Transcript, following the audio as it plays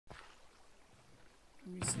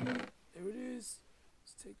see. There it is.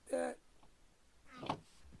 Let's take that.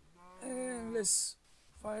 And let's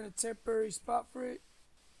find a temporary spot for it.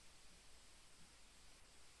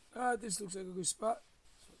 This looks like a good spot.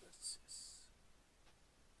 So that's this.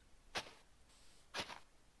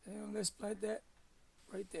 And let's plant that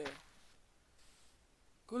right there.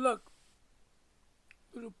 Good luck.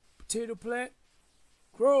 Little potato plant.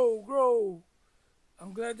 Grow, grow.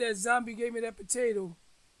 I'm glad that zombie gave me that potato.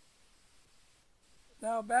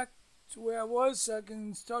 Now back to where I was so I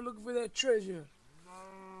can start looking for that treasure.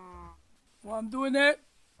 While I'm doing that,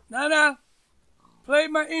 Nana, play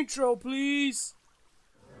my intro, please.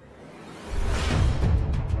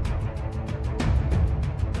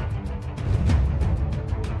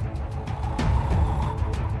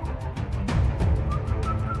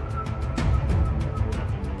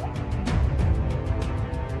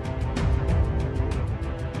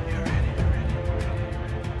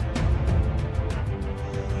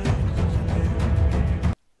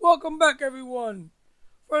 Welcome back, everyone.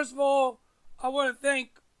 First of all, I want to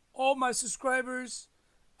thank all my subscribers.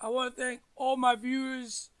 I want to thank all my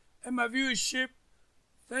viewers and my viewership.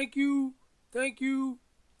 Thank you, thank you,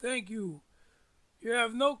 thank you. You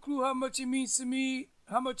have no clue how much it means to me,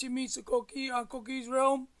 how much it means to Koki on Koki's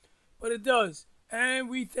Realm, but it does, and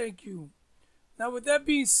we thank you. Now, with that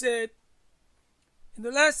being said, in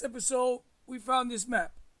the last episode, we found this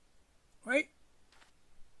map, right?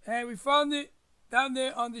 And we found it down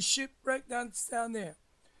there on the ship, right down there.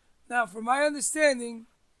 Now, from my understanding,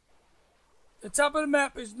 the top of the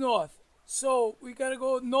map is north. So, we gotta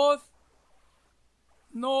go north,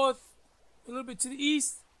 a little bit to the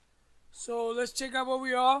east. So, let's check out where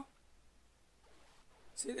we are.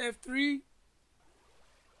 Let's hit F3.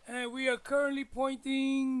 And we are currently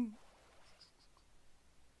pointing...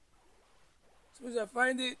 As soon as I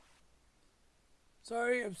find it...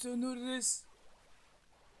 Sorry, I'm still new to this.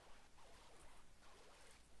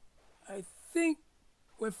 I think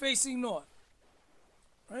we're facing north,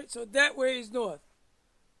 right? So that way is north.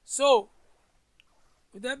 So,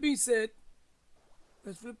 with that being said,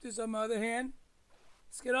 let's flip this on my other hand.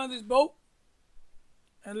 Let's get on this boat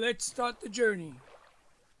and let's start the journey.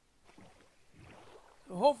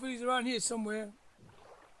 So hopefully he's around here somewhere.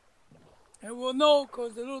 And we'll know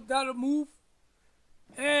because the little dot will move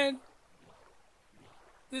and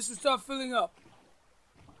this will start filling up.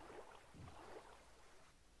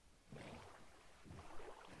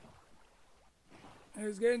 And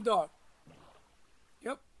it's getting dark.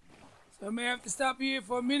 Yep. So I may have to stop here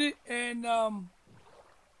for a minute and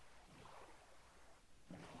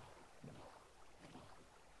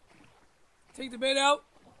take the bed out,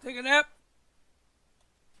 take a nap,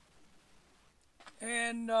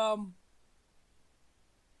 and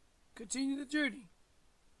continue the journey.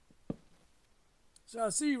 So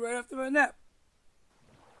I'll see you right after my nap.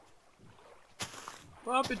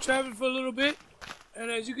 Well, I've been traveling for a little bit, and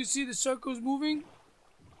as you can see, the circle's moving.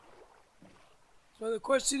 So the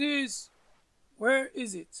question is, where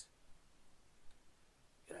is it?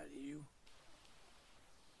 Get out of here, you.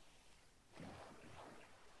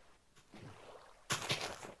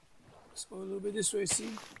 Let's go a little bit this way,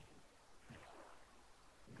 see?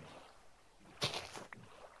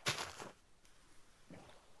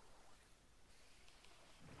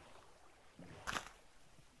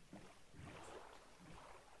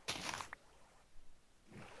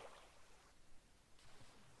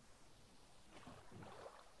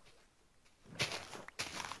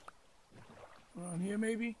 Around here,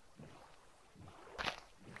 maybe?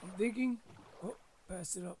 I'm thinking. Oh,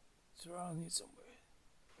 passed it up. It's around here somewhere.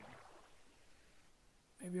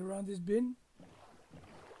 Maybe around this bin?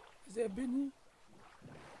 Is there a bin here?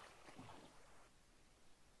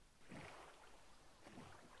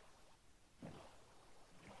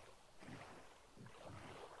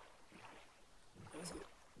 That's good.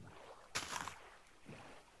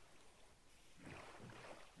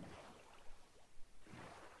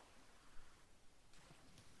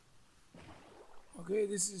 Okay,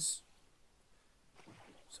 this is,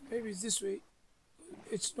 so maybe it's this way.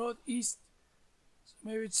 It's northeast, so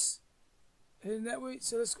maybe it's heading that way.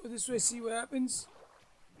 So let's go this way, see what happens.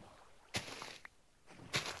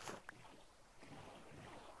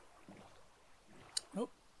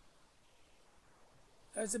 Nope.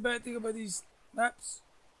 That's the bad thing about these maps.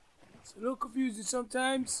 It's a little confusing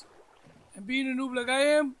sometimes, and being a noob like I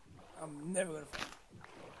am, I'm never gonna find it.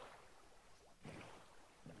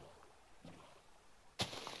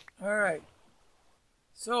 Alright,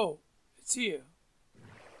 so it's here.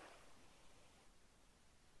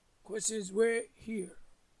 Question is, where here?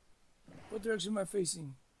 What direction am I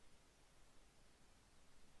facing?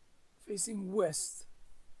 Facing west.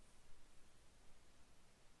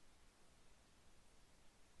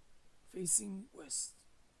 facing west.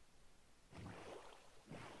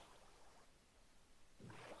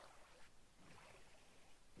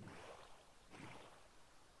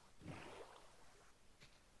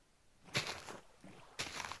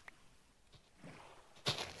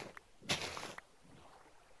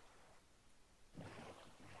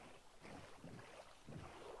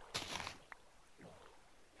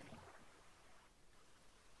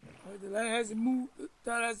 The line hasn't moved, the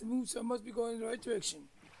dot hasn't moved, so I must be going in the right direction.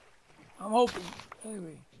 I'm hoping.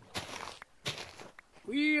 Anyway.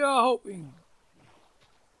 We are hoping.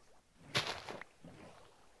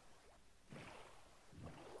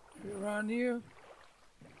 Maybe around here.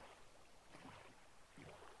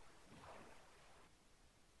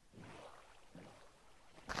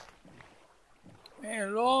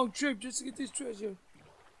 Man, long trip just to get this treasure.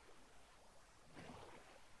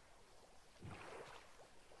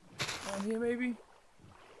 Down here maybe?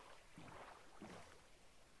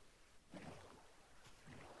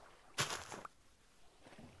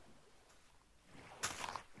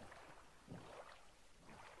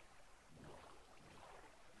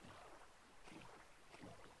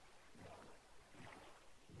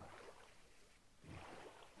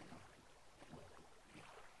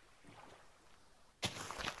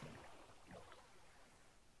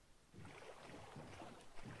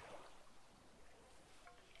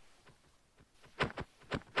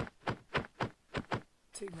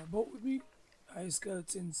 Take my boat with me. Ice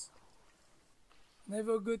skeletons.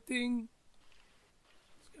 Never a good thing.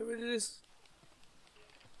 Let's get rid of this.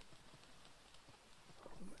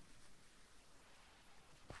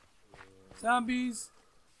 Zombies.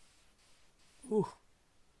 Ooh.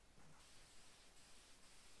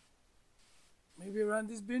 Maybe around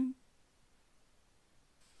this bin.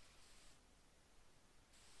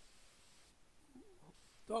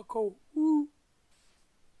 Dark hole. Ooh.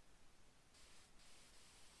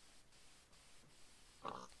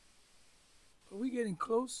 Are we getting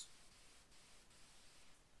close?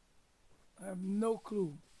 I have no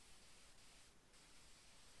clue.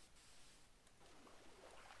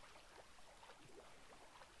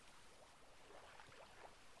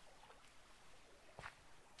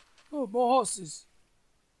 Oh, more horses.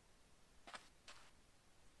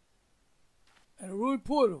 And a ruined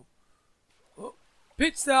portal. Oh,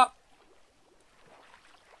 pit stop.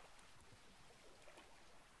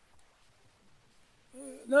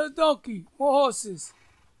 Another donkey, more horses,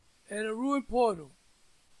 and a ruined portal.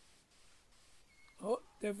 Oh,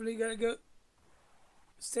 definitely gotta go.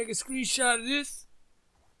 Let's take a screenshot of this.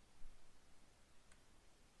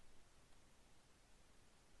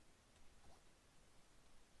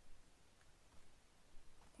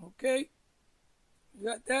 Okay, we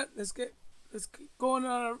got that. Let's keep going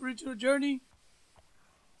on our original journey.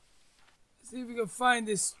 Let's see if we can find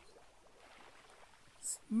this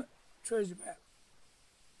treasure map.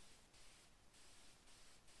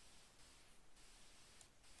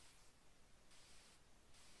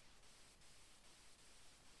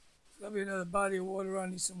 There's gotta be another body of water around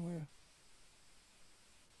here somewhere.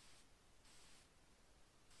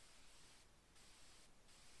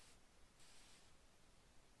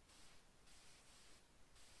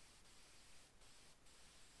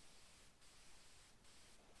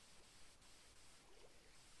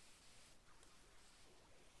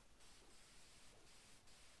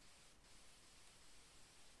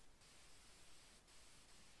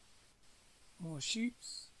 More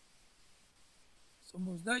sheeps. It's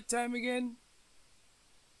almost nighttime again.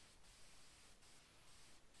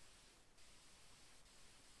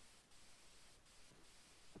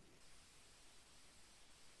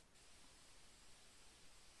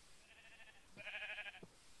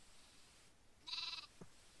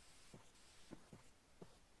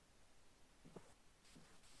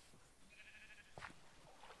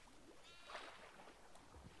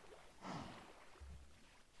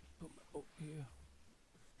 Put my boat here.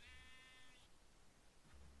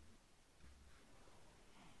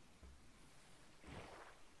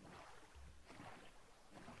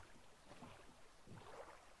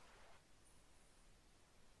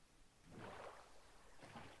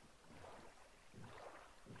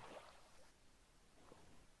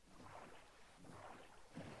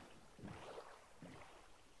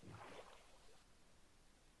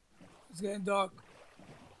 It's getting dark.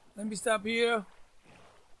 Let me stop here.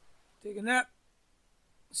 Take a nap.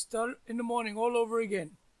 Start in the morning all over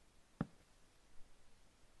again.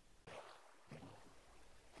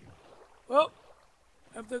 Well,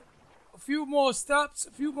 after a few more stops,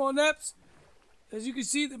 a few more naps, as you can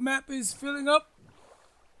see, the map is filling up.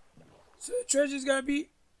 So the treasure's gotta be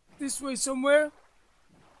this way somewhere.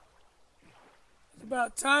 It's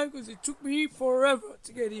about time because it took me forever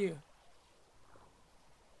to get here.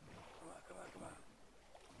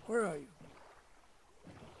 Where are you?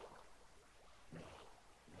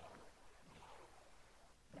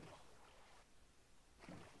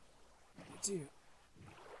 It's here.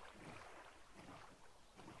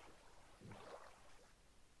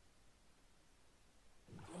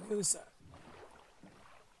 On the other side.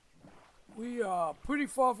 We are pretty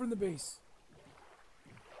far from the base.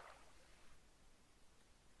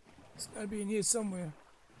 It's gotta be in here somewhere.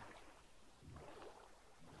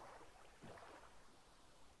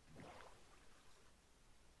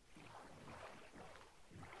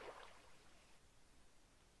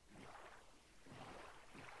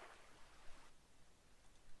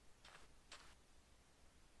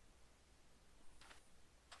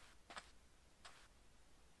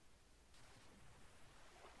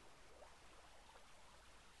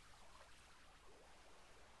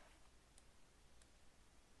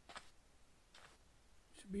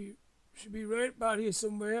 Should be right about here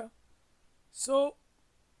somewhere. So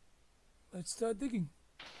let's start digging.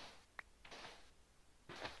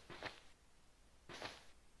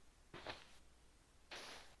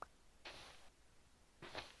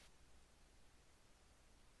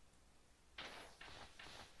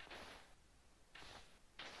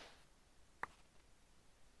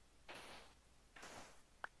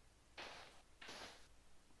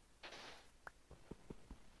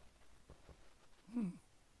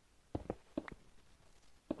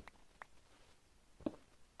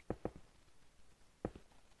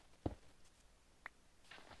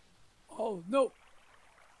 Oh, no.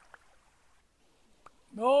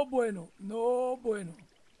 No bueno. No bueno.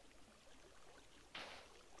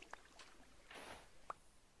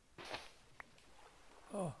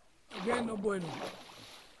 Oh, again, no bueno.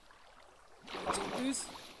 Take this.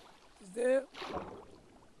 Is there.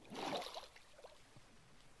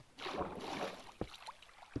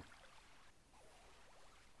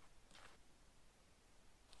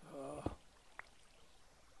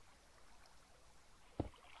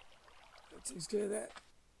 That takes care of that.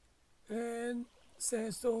 And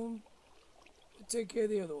sandstone to take care of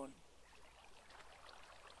the other one.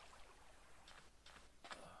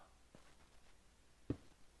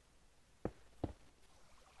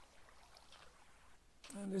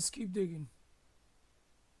 And let's keep digging.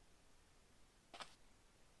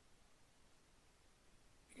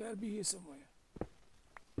 You gotta be here somewhere.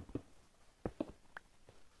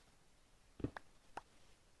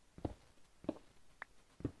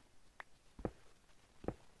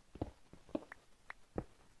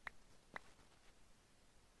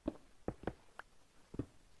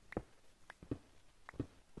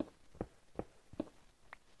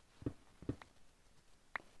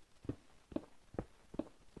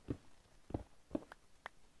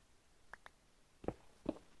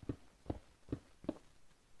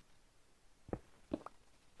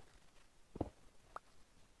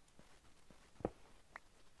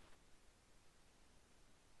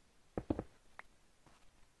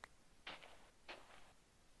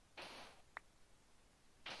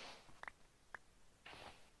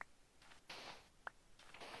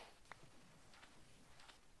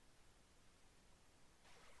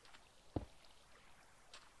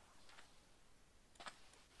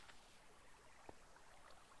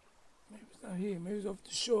 Maybe it's not here. Maybe it's off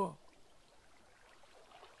the shore.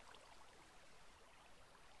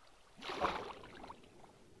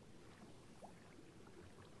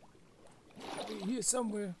 Maybe here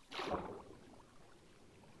somewhere.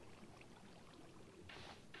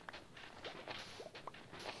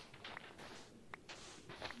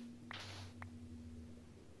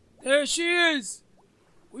 There she is!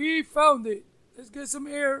 We found it. Let's get some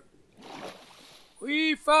air.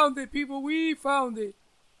 We found it, people. We found it.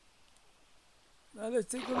 Now let's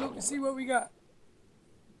take a look and see what we got.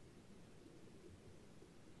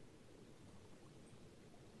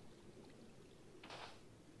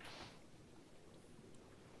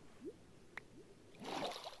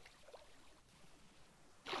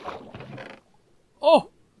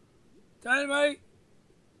 Oh! Dynamite,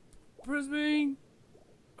 prismarine,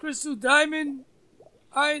 crystal diamond,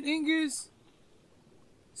 iron ingots,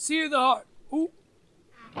 seal of the heart. Ooh.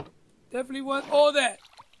 Definitely want all that.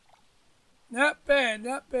 Not bad,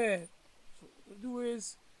 not bad. So what we'll do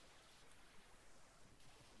is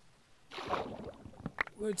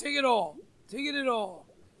we're gonna take it all. Taking it all.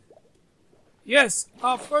 Yes,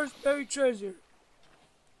 our first buried treasure.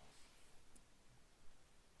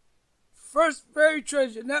 First buried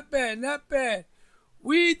treasure. Not bad, not bad.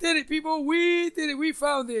 We did it, people. We did it. We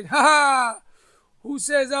found it. Ha ha. Who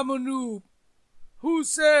says I'm a noob? Who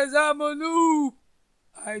says I'm a noob?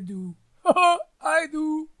 I do. I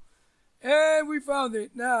do. And we found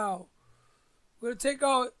it. Now, we're going to take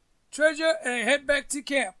our treasure and head back to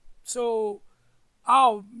camp. So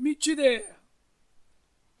I'll meet you there.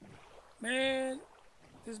 Man,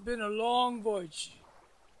 this has been a long voyage.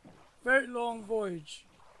 Very long voyage.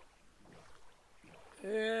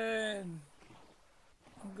 And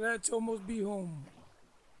I'm glad to almost be home.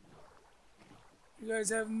 You guys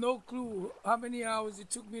have no clue how many hours it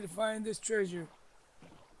took me to find this treasure.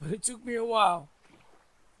 But it took me a while.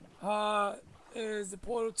 There's the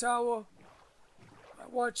portal tower, my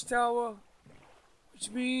watchtower, which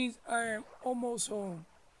means I am almost home.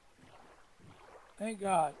 Thank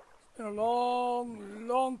God. It's been a long,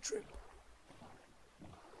 long trip.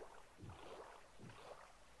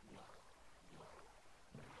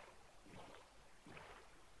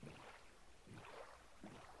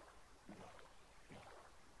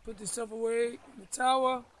 Put this stuff away in the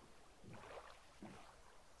tower.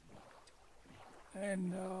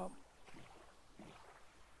 And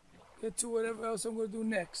get to whatever else I'm going to do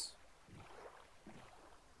next.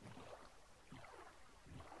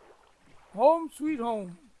 Home sweet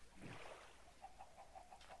home.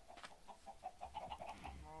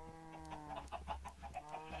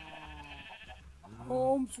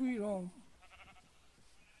 Home sweet home.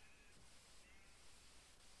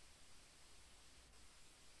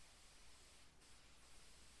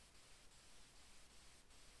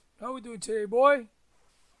 How we doing today, boy?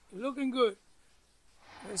 You're looking good.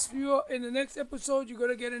 Let's see you in the next episode. You're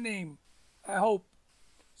gonna get a name, I hope.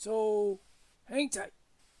 So, hang tight.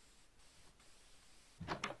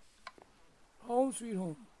 Home sweet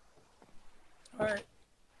home. All right.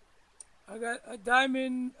 I got a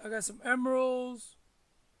diamond. I got some emeralds,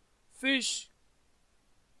 fish,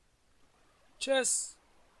 chest,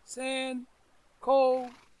 sand,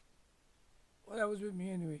 coal. Well, that was with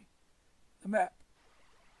me anyway. The map.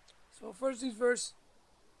 So first things first,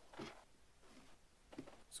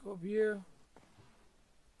 let's go up here.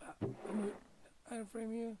 Item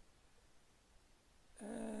frame here,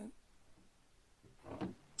 and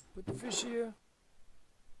put the fish here.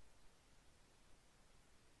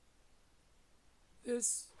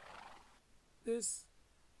 This,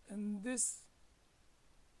 and this.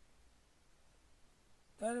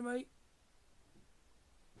 Dynamite.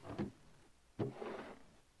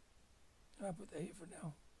 I'll put that here for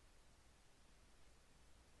now.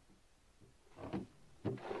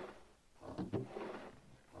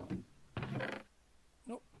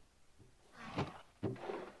 Nope.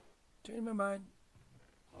 Change my mind.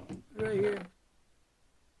 Right here.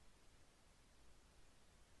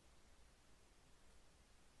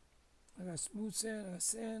 I got smooth sand, I got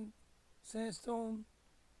sand, sandstone.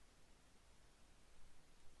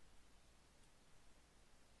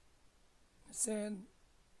 Sand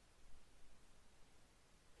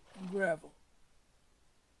and gravel.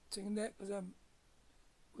 Taking that because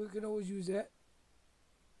we can always use that.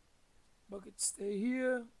 Bucket stay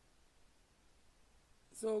here.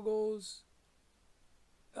 This all goes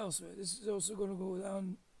elsewhere. This is also going to go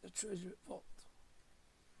down the treasure vault.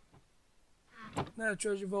 Not a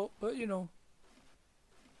treasure vault, but you know.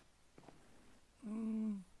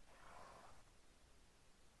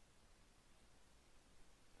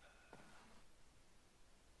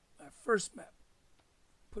 My first map.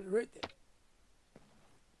 Put it right there.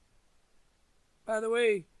 By the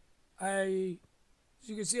way, as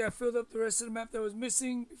you can see, I filled up the rest of the map that was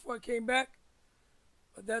missing before I came back.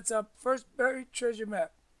 But that's our first buried treasure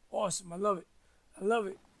map. Awesome. I love it. I love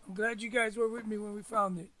it. I'm glad you guys were with me when we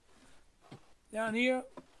found it. Down here.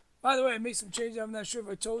 By the way, I made some changes. I'm not sure if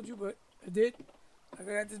I told you, but I did. I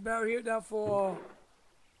got this barrel here down for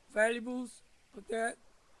valuables. Put that.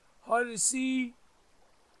 Harder to see.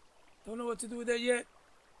 Don't know what to do with that yet.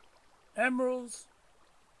 Emeralds.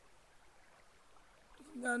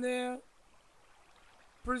 Down there.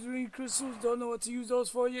 Prismarine crystals. Don't know what to use those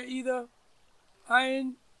for yet either.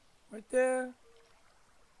 Iron. Right there.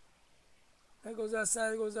 That goes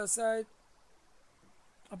outside. That goes outside.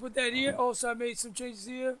 I put that here. Also, I made some changes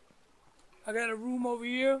here. I got a room over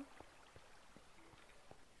here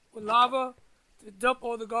with lava to dump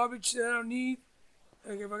all the garbage that I don't need.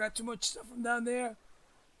 Like if I got too much stuff from down there,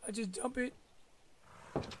 I just dump it.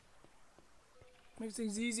 Makes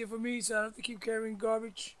things easier for me so I don't have to keep carrying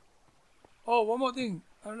garbage. Oh, one more thing.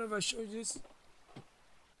 I don't know if I showed you this.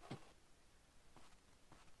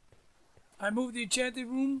 I moved the enchanted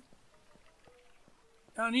room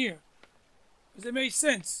down here. Because it makes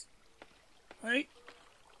sense. Right?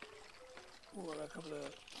 Oh, I got a couple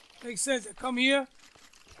of... Makes sense. I come here,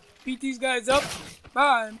 beat these guys up,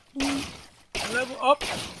 bam, boom, level up.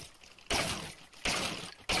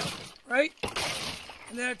 Right?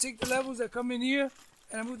 And then I take the levels that come in here,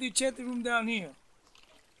 and I move the enchanted room down here.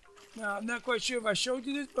 Now, I'm not quite sure if I showed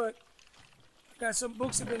you this, but I Got some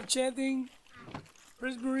books of enchanting,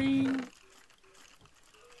 prismarine,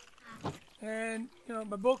 and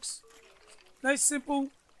my books. Nice, simple.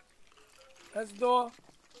 That's the door.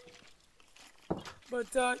 But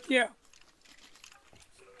yeah,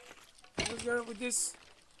 let's get up with this.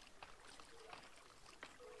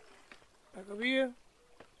 Back over here.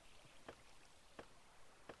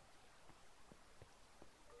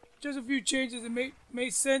 Just a few changes that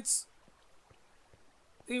made sense.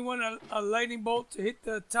 They want a lightning bolt to hit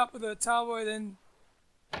the top of the tower, and then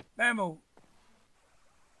bammo.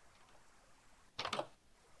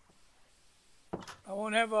 I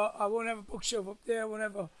won't have a bookshelf up there. I won't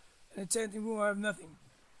have an enchanting room. I have nothing.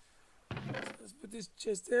 So let's put this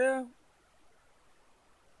chest there.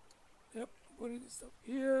 Yep, putting this stuff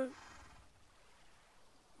here.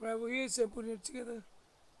 Right over here, so I'm putting it together.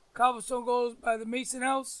 Cobblestone goes by the mason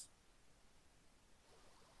house.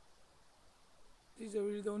 These I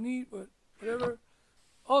really don't need, but whatever.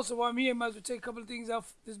 Also, while I'm here, I might as well take a couple of things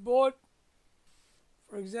off this board.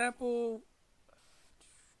 For example,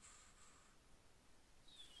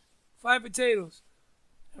 5 potatoes.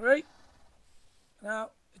 Alright?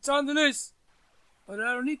 Now, it's on the list, but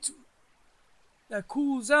I don't need to. That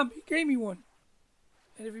cool zombie gave me one.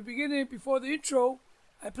 And if you begin it before the intro,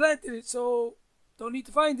 I planted it, so don't need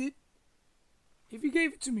to find it if he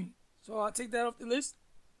gave it to me. So I'll take that off the list.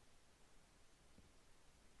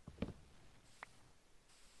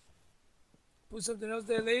 Put something else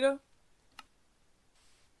there later.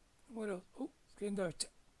 What else? Oh, it's getting dark time.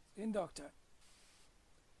 It's getting dark time.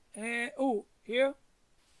 And, oh, here.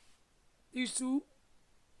 These two.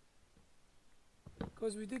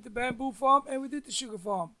 Because we did the bamboo farm and we did the sugar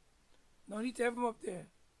farm. No need to have them up there.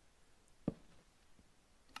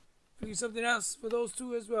 Figure something else for those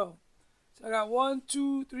two as well. So I got 1,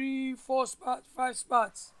 2, 3, 4 spots, 5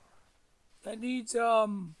 spots. That needs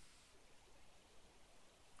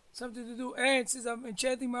something to do. And since I'm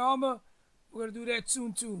enchanting my armor, we're gonna do that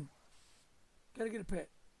soon too. Gotta get a pet.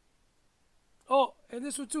 Oh, and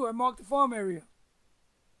this one too. I marked the farm area.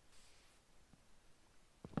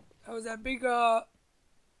 That was that big the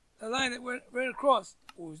line that went right across.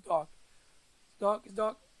 Oh, it's dark. It's dark. It's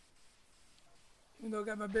dark. Even though I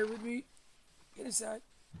got my bed with me, get inside.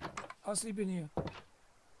 I'll sleep in here.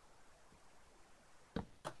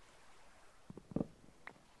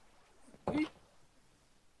 Okay.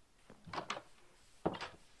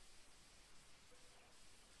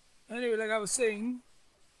 Anyway, like I was saying,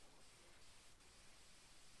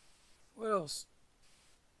 what else?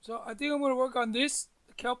 So I think I'm gonna work on this,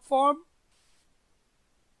 the kelp farm.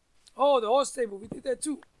 Oh, the horse stable. We did that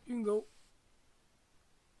too. You can go.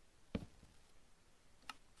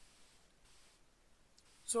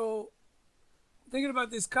 So, I'm thinking about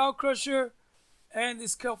this cow crusher and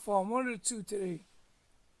this kelp farm. One of the two today.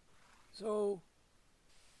 So,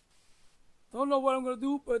 don't know what I'm going to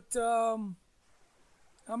do, but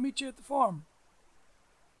I'll meet you at the farm.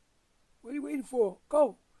 What are you waiting for?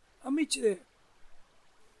 Go. I'll meet you there.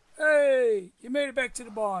 Hey, you made it back to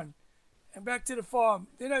the barn and back to the farm.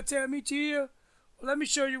 Didn't I tell you I'd meet you here? Well, let me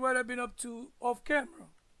show you what I've been up to off camera.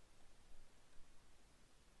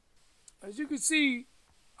 As you can see,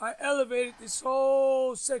 I elevated this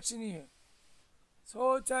whole section here. This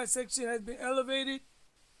whole entire section has been elevated.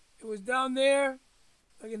 It was down there,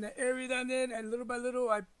 like in the area down there, and little by little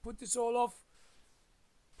I put this all off,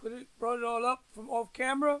 brought it all up from off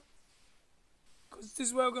camera, because this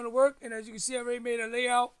is where we're going to work. And as you can see, I already made a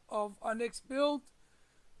layout of our next build,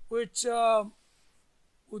 which we'll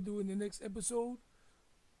do in the next episode.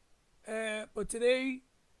 But today,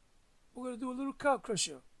 we're going to do a little cow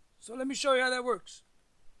crusher. So let me show you how that works.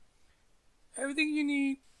 Everything you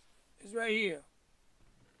need is right here.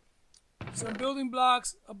 Some building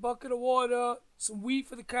blocks, a bucket of water, some wheat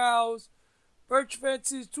for the cows, birch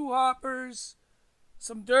fences, 2 hoppers,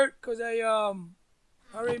 some dirt because I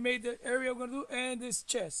already made the area I'm going to do, and this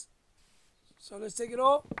chest. So let's take it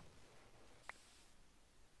all.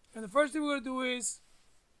 And the first thing we're going to do is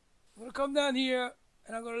I'm going to come down here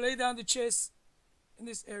and I'm going to lay down the chest in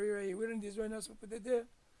this area right here. We're in this right now, so I'll put that there.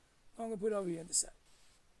 I'm going to put it over here on the side.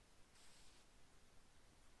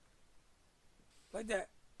 Like that.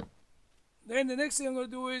 Then the next thing I'm going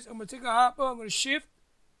to do is I'm going to take a hopper, I'm going to shift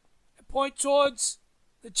and point towards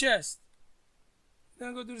the chest. Then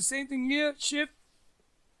I'm going to do the same thing here, shift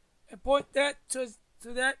and point that to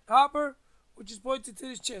that hopper, which is pointed to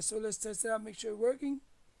this chest. So let's test it out, make sure it's working.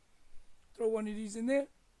 Throw one of these in there. It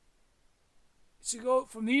should go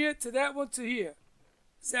from here to that one to here.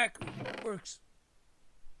 Exactly. Works.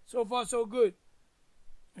 So far, so good.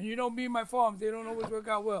 And you know me and my farms, they don't always work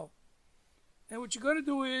out well. And what you're going to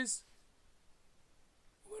do is,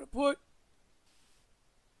 we're going to put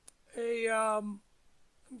a let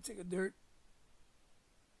me take a dirt.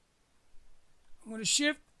 I'm gonna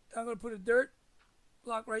shift. I'm gonna put a dirt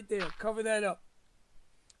block right there. Cover that up.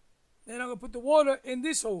 Then I'm gonna put the water in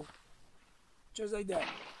this hole, just like that.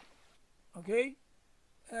 Okay,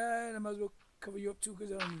 and I might as well cover you up too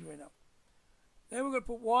because I don't need it right now. Then we're gonna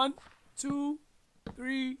put 1, 2,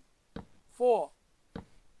 3, 4.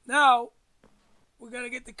 Now we gotta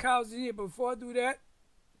get the cows in here. But before I do that,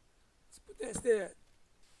 let's put this there.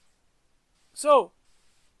 So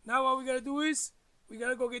now what we gotta do is we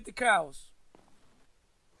gotta go get the cows.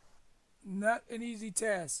 Not an easy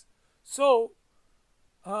task. So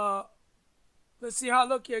let's see how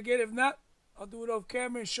lucky I get. If not, I'll do it off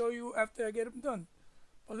camera and show you after I get them done.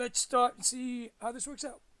 But let's start and see how this works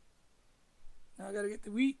out. Now I gotta get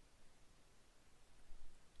the wheat.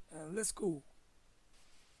 And let's go.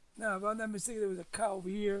 Now, if I'm not mistaken, there was a cow over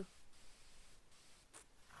here.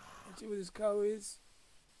 Let's see where this cow is.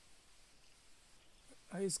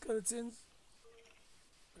 I hear skeletons.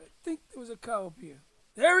 But I think there was a cow up here.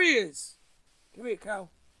 There he is! Come here, cow.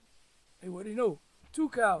 Hey, what do you know? 2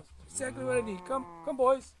 cows. Exactly what I need. Come,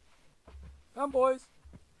 boys. Come, boys.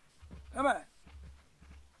 Come on.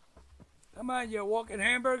 Come on, you walking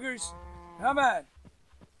hamburgers. Come on.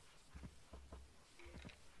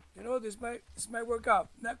 You know, this might work out.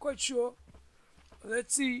 Not quite sure. But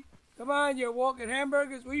let's see. Come on, you walking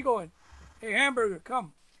hamburgers. Where you going? Hey, hamburger,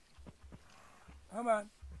 come. Come on.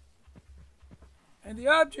 And the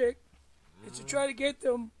object is to try to get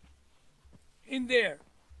them in there.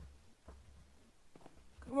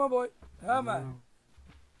 Come on, boy. Come on.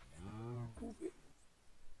 Move it.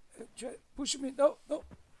 Try push him in. No.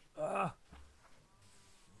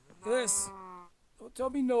 Yes. Don't tell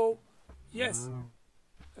me no. Yes.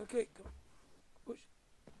 Okay. Come.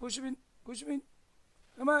 Push him in. Push him in.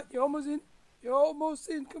 Come on. You're almost in. You're almost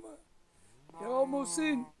in. Come on. You're almost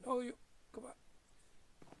in. Oh, you. Come on.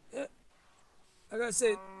 Yeah. Like I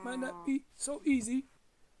said, might not be so easy,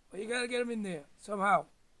 but you gotta get them in there somehow.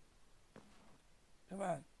 Come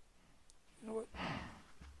on. You know what?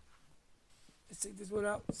 Let's take this one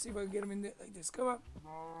out. See if I can get them in there like this. Come on.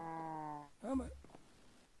 Come on.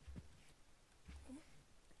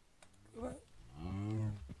 Come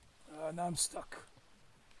on. Now I'm stuck.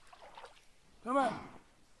 Come on.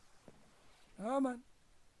 Come on.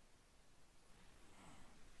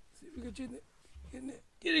 See if we can get in there. Get in there.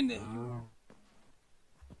 Get in there. You.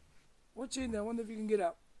 Once you're in there, I wonder if you can get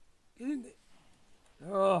out. Get in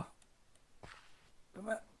there. Oh. Come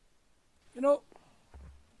on. You know.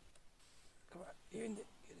 Come on. Get in there.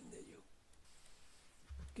 Get in there, you.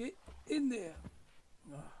 Get in there.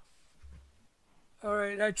 Oh.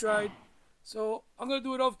 Alright, I tried. So, I'm going to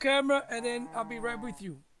do it off camera and then I'll be right with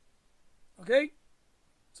you. Okay?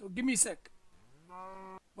 So, give me a sec.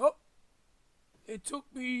 Well, it took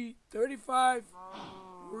me 35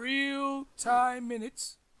 real-time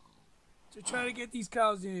minutes to try to get these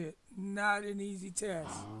cows in here. Not an easy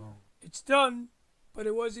task. It's done, but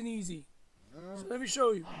it wasn't easy. So let me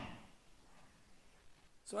show you.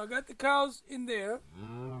 So I got the cows in there,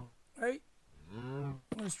 right? I'm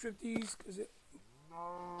gonna strip these because I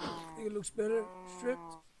think it looks better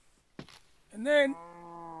stripped. And then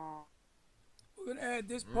we're gonna add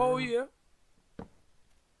this pole here.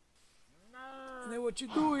 And then what you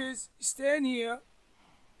do is you stand here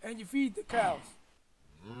and you feed the cows.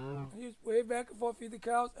 You just wave back and forth, feed the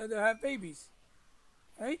cows, and they'll have babies,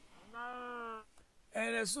 right?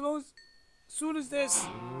 And as soon as there's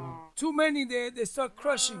too many there, they start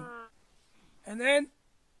crushing, and then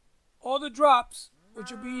all the drops,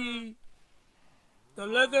 which will be the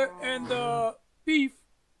leather and the beef,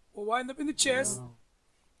 will wind up in the chest,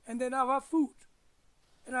 and then I'll have food,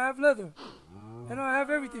 and I have leather, and I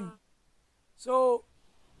have everything. So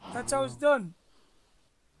that's how it's done.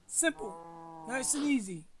 Simple. Nice and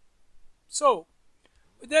easy. So,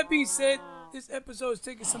 with that being said, this episode is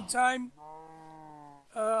taking some time.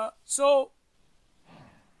 So,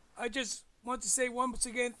 I just want to say once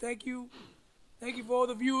again, thank you. Thank you for all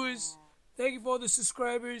the viewers. Thank you for all the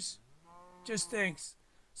subscribers. Just thanks.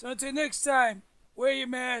 So until next time, wear your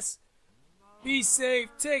mask. Be safe.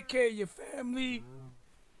 Take care of your family.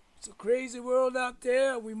 It's a crazy world out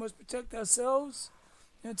there. We must protect ourselves.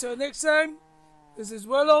 Until next time, this is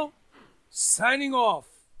Wello. Signing off.